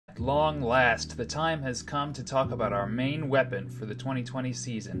long last, the time has come to talk about our main weapon for the 2020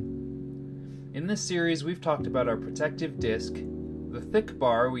 season. In this series, we've talked about our protective disc, the thick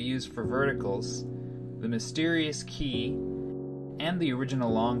bar we use for verticals, the mysterious key, and the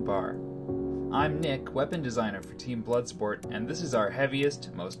original long bar. I'm Nick, weapon designer for Team Bloodsport, and this is our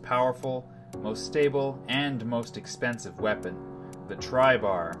heaviest, most powerful, most stable, and most expensive weapon, the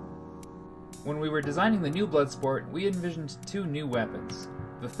Tribar. When we were designing the new Bloodsport, we envisioned two new weapons,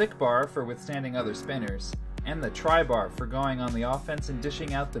 the thick bar for withstanding other spinners, and the Tribar for going on the offense and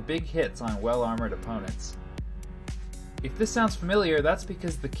dishing out the big hits on well-armored opponents. If this sounds familiar, that's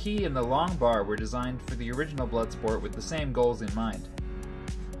because the key and the long bar were designed for the original Bloodsport with the same goals in mind.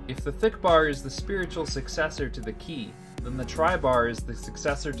 If the thick bar is the spiritual successor to the key, then the Tribar is the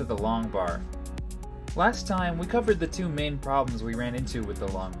successor to the long bar. Last time, we covered the two main problems we ran into with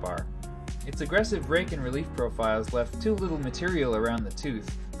the long bar. Its aggressive rake and relief profiles left too little material around the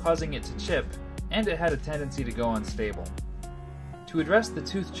tooth, causing it to chip, and it had a tendency to go unstable. To address the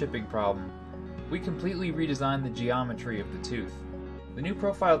tooth chipping problem, we completely redesigned the geometry of the tooth. The new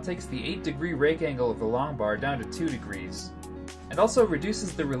profile takes the 8-degree rake angle of the long bar down to 2 degrees, and also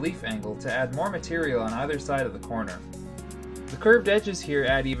reduces the relief angle to add more material on either side of the corner. The curved edges here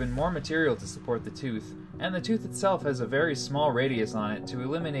add even more material to support the tooth, and the tooth itself has a very small radius on it to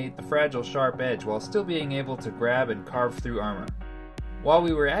eliminate the fragile sharp edge while still being able to grab and carve through armor. While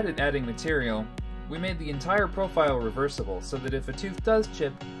we were at it adding material, we made the entire profile reversible so that if a tooth does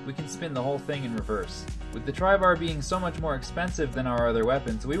chip, we can spin the whole thing in reverse. With the Tribar being so much more expensive than our other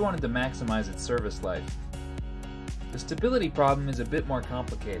weapons, we wanted to maximize its service life. The stability problem is a bit more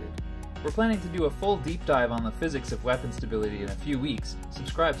complicated. We're planning to do a full deep dive on the physics of weapon stability in a few weeks,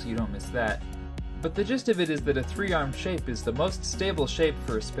 subscribe so you don't miss that. But the gist of it is that a 3-arm shape is the most stable shape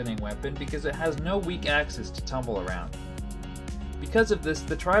for a spinning weapon because it has no weak axis to tumble around. Because of this,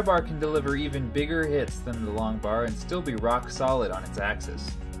 the Tribar can deliver even bigger hits than the long bar and still be rock solid on its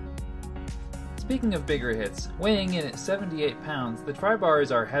axis. Speaking of bigger hits, weighing in at 78 pounds, the Tribar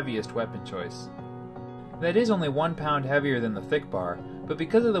is our heaviest weapon choice. That is only 1 pound heavier than the thick bar, but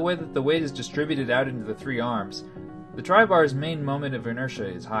because of the way that the weight is distributed out into the 3 arms, the Tribar's main moment of inertia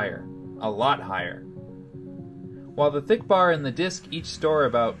is higher. A lot higher. While the thick bar and the disc each store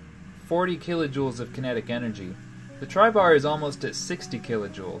about 40 kilojoules of kinetic energy, the Tribar is almost at 60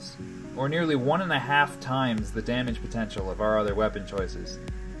 kilojoules, or nearly 1.5 times the damage potential of our other weapon choices.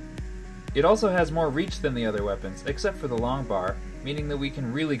 It also has more reach than the other weapons, except for the long bar, meaning that we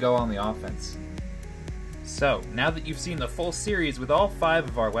can really go on the offense. So, now that you've seen the full series with all 5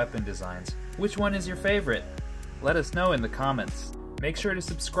 of our weapon designs, which one is your favorite? Let us know in the comments. Make sure to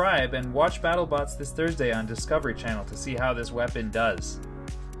subscribe and watch Battlebots this Thursday on Discovery Channel to see how this weapon does.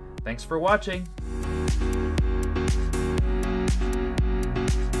 Thanks for watching!